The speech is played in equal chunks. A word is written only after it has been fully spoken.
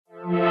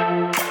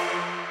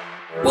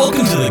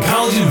Welcome to the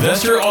College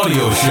Investor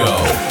Audio Show,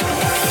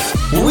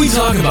 where we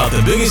talk about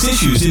the biggest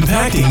issues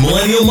impacting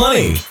millennial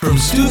money, from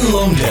student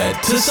loan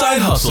debt to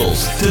side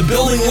hustles to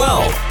building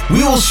wealth.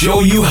 We will show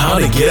you how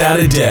to get out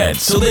of debt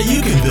so that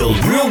you can build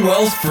real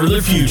wealth for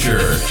the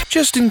future.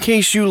 Just in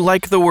case you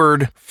like the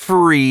word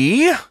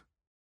free,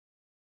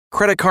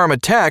 Credit Karma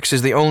Tax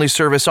is the only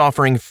service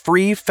offering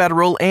free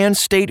federal and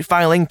state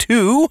filing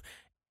to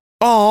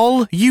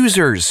all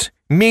users,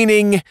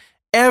 meaning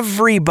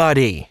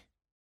everybody.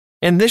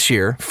 And this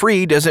year,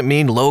 free doesn't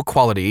mean low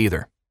quality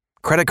either.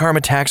 Credit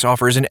Karma Tax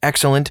offers an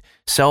excellent,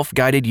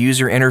 self-guided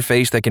user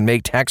interface that can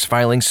make tax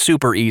filing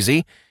super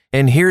easy.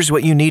 And here's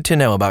what you need to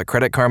know about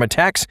Credit Karma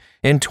Tax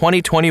in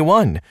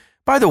 2021.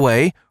 By the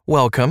way,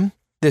 welcome.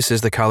 This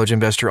is the College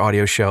Investor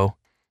Audio Show.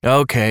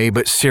 Okay,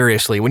 but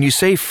seriously, when you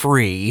say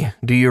free,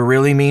 do you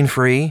really mean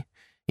free?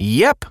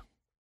 Yep.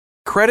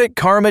 Credit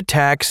Karma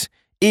Tax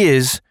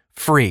is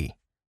free.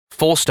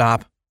 Full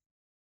stop.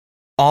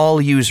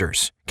 All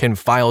users can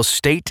file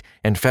state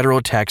and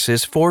federal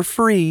taxes for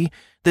free.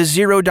 The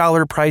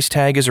 $0 price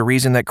tag is a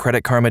reason that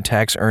Credit Karma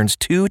Tax earns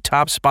 2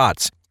 top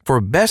spots for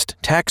best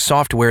tax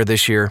software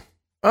this year.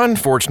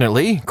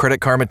 Unfortunately,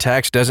 Credit Karma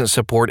Tax doesn't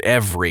support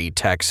every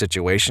tax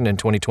situation in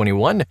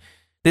 2021.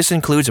 This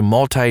includes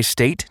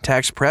multi-state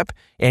tax prep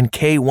and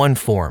K-1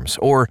 forms,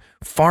 or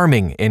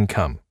farming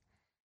income.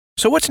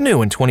 So what's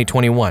new in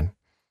 2021?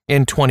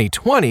 In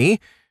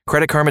 2020,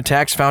 Credit Karma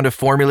Tax found a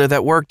formula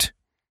that worked.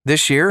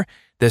 This year,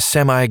 the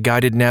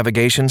semi-guided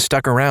navigation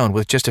stuck around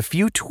with just a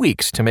few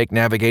tweaks to make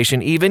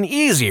navigation even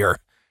easier.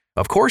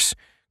 Of course,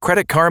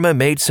 Credit Karma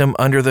made some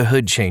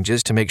under-the-hood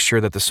changes to make sure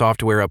that the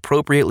software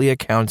appropriately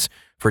accounts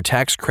for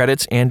tax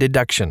credits and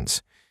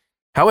deductions.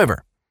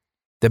 However,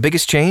 the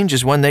biggest change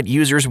is one that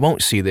users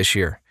won't see this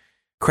year.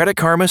 Credit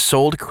Karma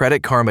sold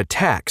Credit Karma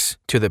Tax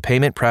to the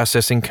payment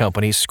processing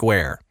company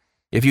Square.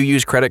 If you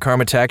use Credit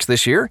Karma Tax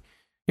this year,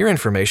 your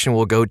information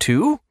will go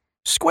to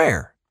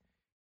Square.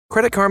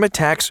 Credit Karma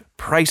Tax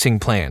pricing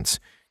plans.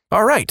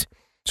 All right,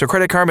 so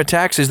Credit Karma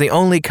Tax is the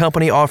only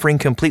company offering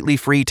completely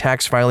free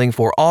tax filing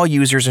for all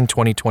users in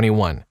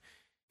 2021.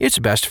 It's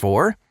best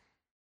for,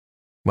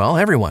 well,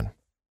 everyone.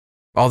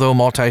 Although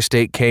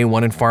multi-state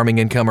K-1 and farming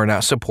income are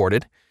not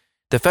supported,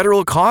 the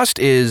federal cost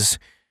is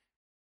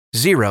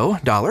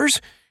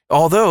 $0,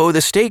 although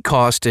the state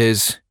cost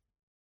is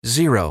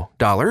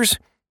 $0.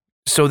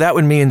 So that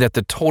would mean that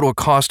the total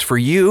cost for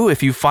you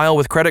if you file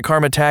with Credit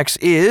Karma Tax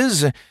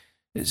is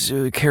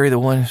carry the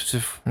one,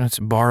 let's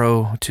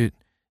borrow to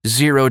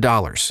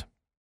 $0.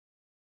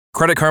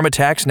 Credit Karma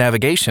Tax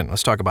navigation.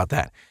 Let's talk about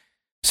that.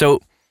 So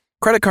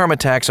Credit Karma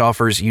Tax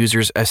offers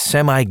users a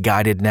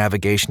semi-guided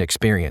navigation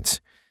experience.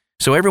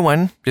 So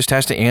everyone just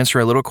has to answer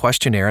a little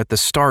questionnaire at the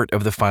start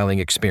of the filing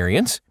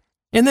experience,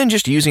 and then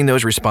just using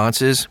those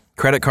responses,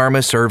 Credit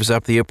Karma serves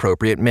up the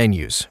appropriate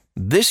menus.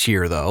 This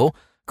year, though,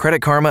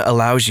 Credit Karma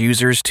allows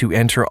users to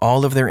enter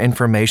all of their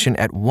information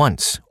at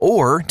once,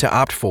 or to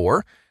opt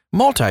for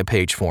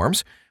multi-page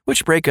forms,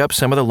 which break up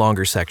some of the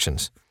longer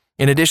sections.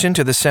 In addition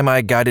to the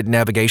semi-guided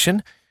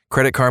navigation,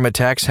 Credit Karma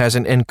Tax has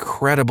an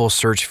incredible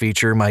search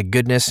feature, my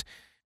goodness,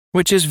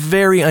 which is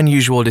very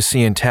unusual to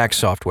see in tax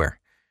software.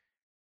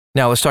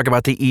 Now let's talk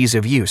about the ease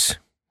of use.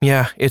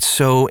 Yeah, it's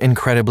so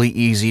incredibly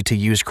easy to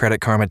use Credit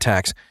Karma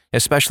Tax,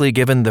 especially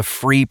given the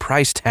free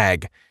price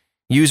tag.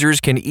 Users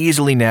can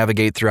easily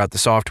navigate throughout the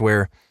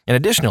software, and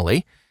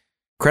additionally,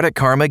 Credit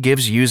Karma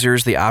gives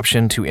users the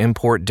option to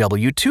import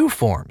W-2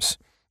 forms.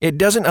 It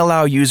doesn't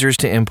allow users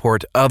to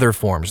import other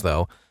forms,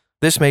 though.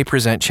 This may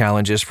present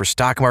challenges for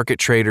stock market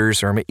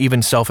traders or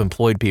even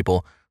self-employed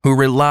people who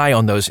rely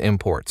on those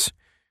imports.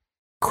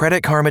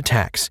 Credit Karma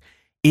Tax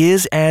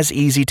is as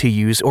easy to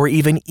use or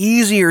even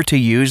easier to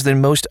use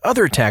than most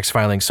other tax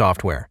filing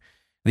software.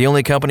 The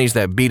only companies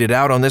that beat it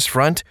out on this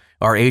front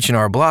are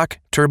H&R Block,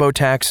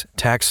 TurboTax,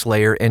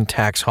 TaxSlayer, and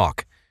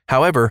TaxHawk.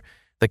 However,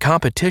 the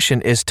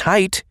competition is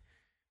tight.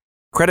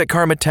 Credit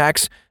Karma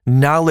Tax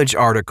knowledge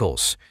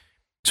articles.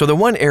 So the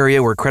one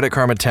area where Credit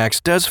Karma Tax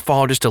does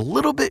fall just a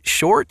little bit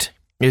short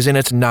is in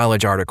its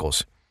knowledge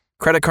articles.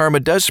 Credit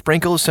Karma does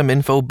sprinkle some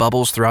info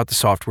bubbles throughout the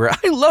software.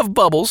 I love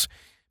bubbles,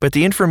 but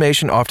the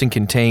information often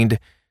contained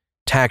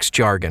tax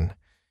jargon.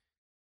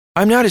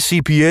 I'm not a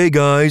CPA,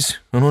 guys.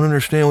 I don't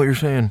understand what you're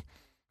saying.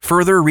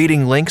 Further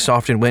reading links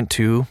often went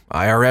to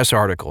IRS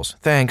articles,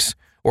 thanks,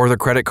 or the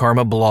Credit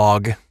Karma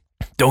blog.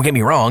 Don't get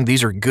me wrong,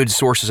 these are good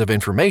sources of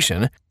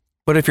information,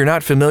 but if you're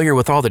not familiar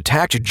with all the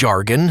tax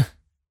jargon,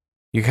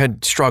 you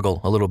could struggle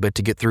a little bit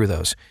to get through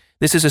those.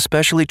 This is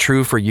especially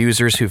true for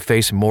users who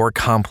face more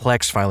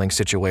complex filing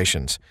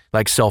situations,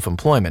 like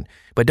self-employment,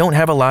 but don't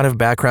have a lot of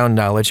background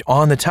knowledge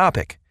on the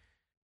topic.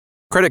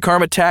 Credit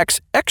Karma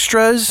Tax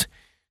extras.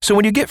 So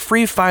when you get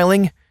free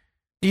filing,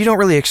 you don't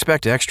really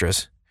expect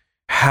extras.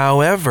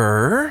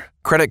 However,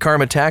 Credit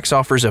Karma Tax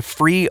offers a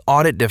free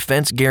audit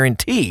defense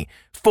guarantee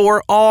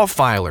for all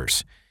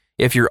filers.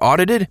 If you're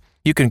audited,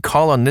 you can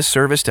call on this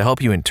service to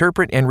help you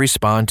interpret and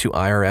respond to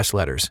IRS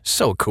letters.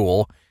 So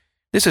cool.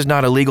 This is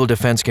not a legal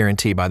defense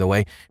guarantee, by the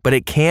way, but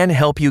it can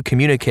help you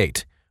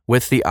communicate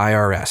with the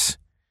IRS.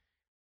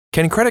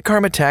 Can Credit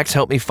Karma Tax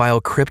help me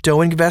file crypto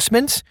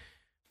investments?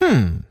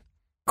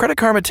 Credit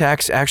Karma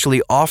Tax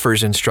actually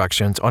offers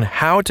instructions on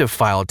how to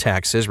file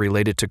taxes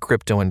related to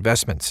crypto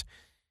investments.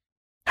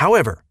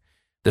 However,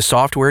 the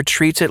software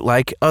treats it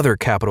like other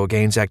capital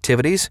gains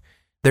activities.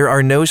 There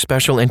are no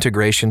special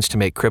integrations to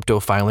make crypto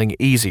filing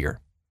easier.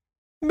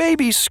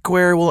 Maybe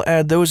Square will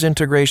add those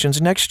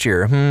integrations next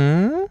year,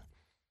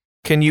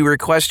 Can you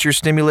request your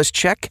stimulus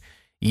check?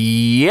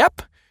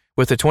 Yep.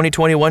 With the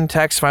 2021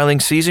 tax filing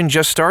season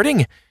just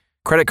starting,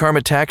 Credit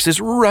Karma Tax is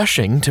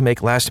rushing to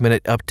make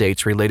last-minute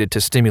updates related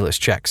to stimulus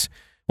checks.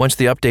 Once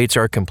the updates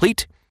are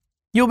complete,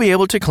 you'll be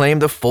able to claim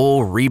the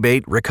full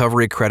rebate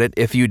recovery credit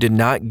if you did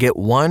not get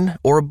one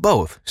or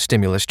both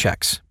stimulus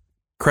checks.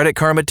 Credit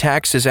Karma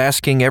Tax is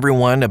asking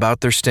everyone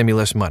about their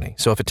stimulus money,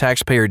 so if a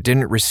taxpayer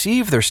didn't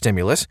receive their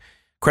stimulus,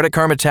 Credit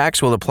Karma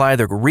Tax will apply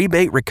the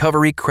rebate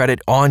recovery credit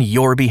on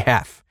your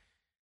behalf.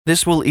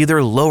 This will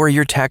either lower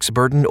your tax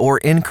burden or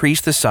increase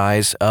the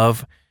size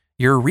of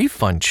your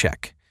refund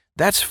check.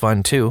 That's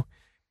fun too.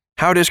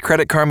 How does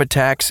Credit Karma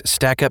Tax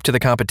stack up to the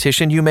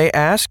competition, you may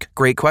ask?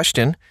 Great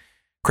question.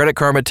 Credit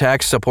Karma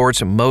Tax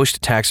supports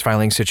most tax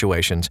filing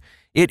situations.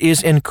 It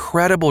is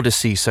incredible to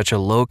see such a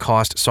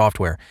low-cost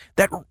software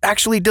that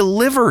actually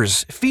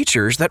delivers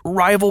features that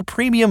rival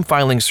premium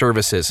filing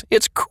services.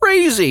 It's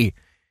crazy!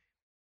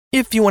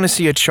 If you want to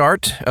see a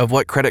chart of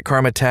what Credit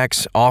Karma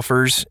Tax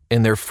offers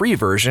in their free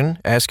version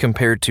as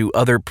compared to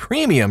other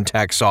premium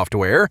tax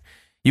software,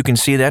 you can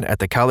see that at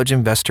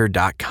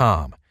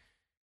thecollegeinvestor.com.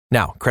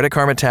 Now, Credit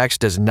Karma Tax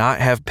does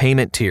not have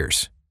payment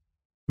tiers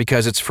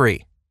because it's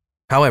free.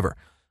 However,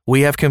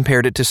 we have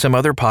compared it to some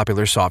other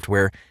popular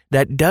software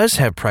that does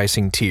have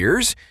pricing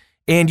tiers,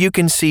 and you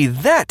can see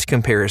that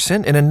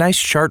comparison in a nice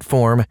chart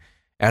form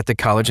at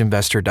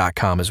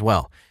thecollegeinvestor.com as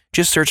well.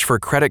 Just search for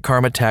Credit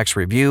Karma Tax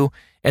Review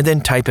and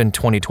then type in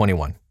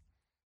 2021.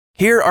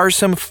 Here are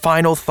some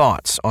final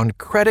thoughts on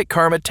Credit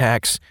Karma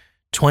Tax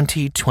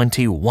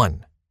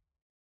 2021.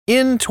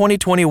 In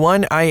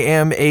 2021, I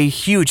am a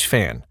huge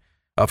fan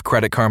of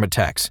Credit Karma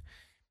Tax.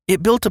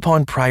 It built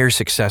upon prior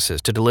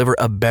successes to deliver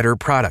a better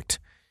product.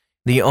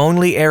 The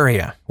only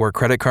area where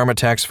Credit Karma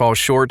Tax falls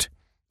short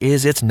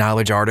is its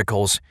knowledge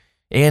articles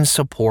and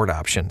support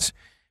options.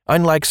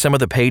 Unlike some of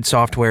the paid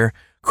software,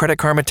 Credit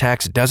Karma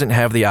Tax doesn't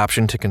have the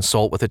option to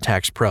consult with a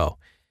tax pro.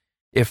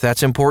 If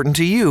that's important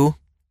to you,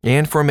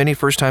 and for many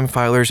first-time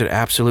filers it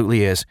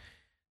absolutely is,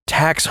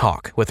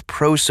 TaxHawk with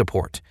Pro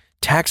Support,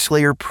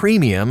 TaxSlayer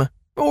Premium,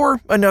 or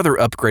another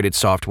upgraded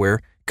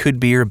software could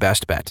be your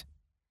best bet.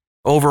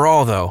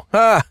 Overall, though,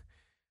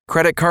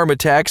 Credit Karma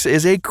Tax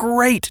is a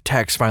great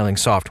tax filing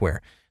software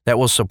that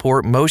will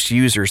support most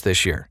users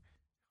this year.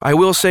 I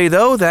will say,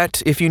 though,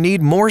 that if you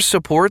need more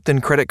support than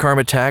Credit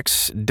Karma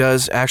Tax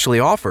does actually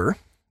offer,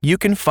 you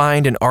can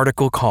find an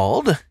article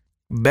called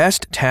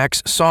Best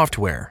Tax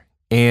Software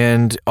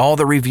and all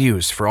the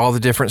reviews for all the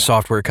different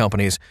software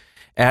companies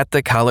at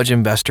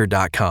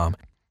thecollegeinvestor.com.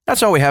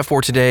 That's all we have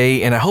for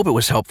today, and I hope it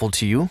was helpful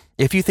to you.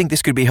 If you think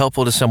this could be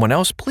helpful to someone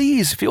else,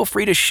 please feel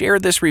free to share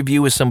this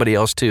review with somebody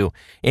else too,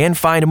 and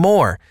find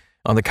more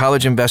on the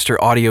College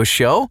Investor Audio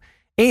Show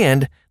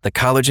and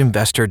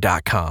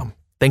thecollegeinvestor.com.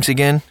 Thanks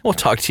again. We'll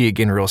talk to you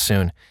again real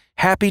soon.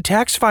 Happy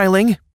tax filing!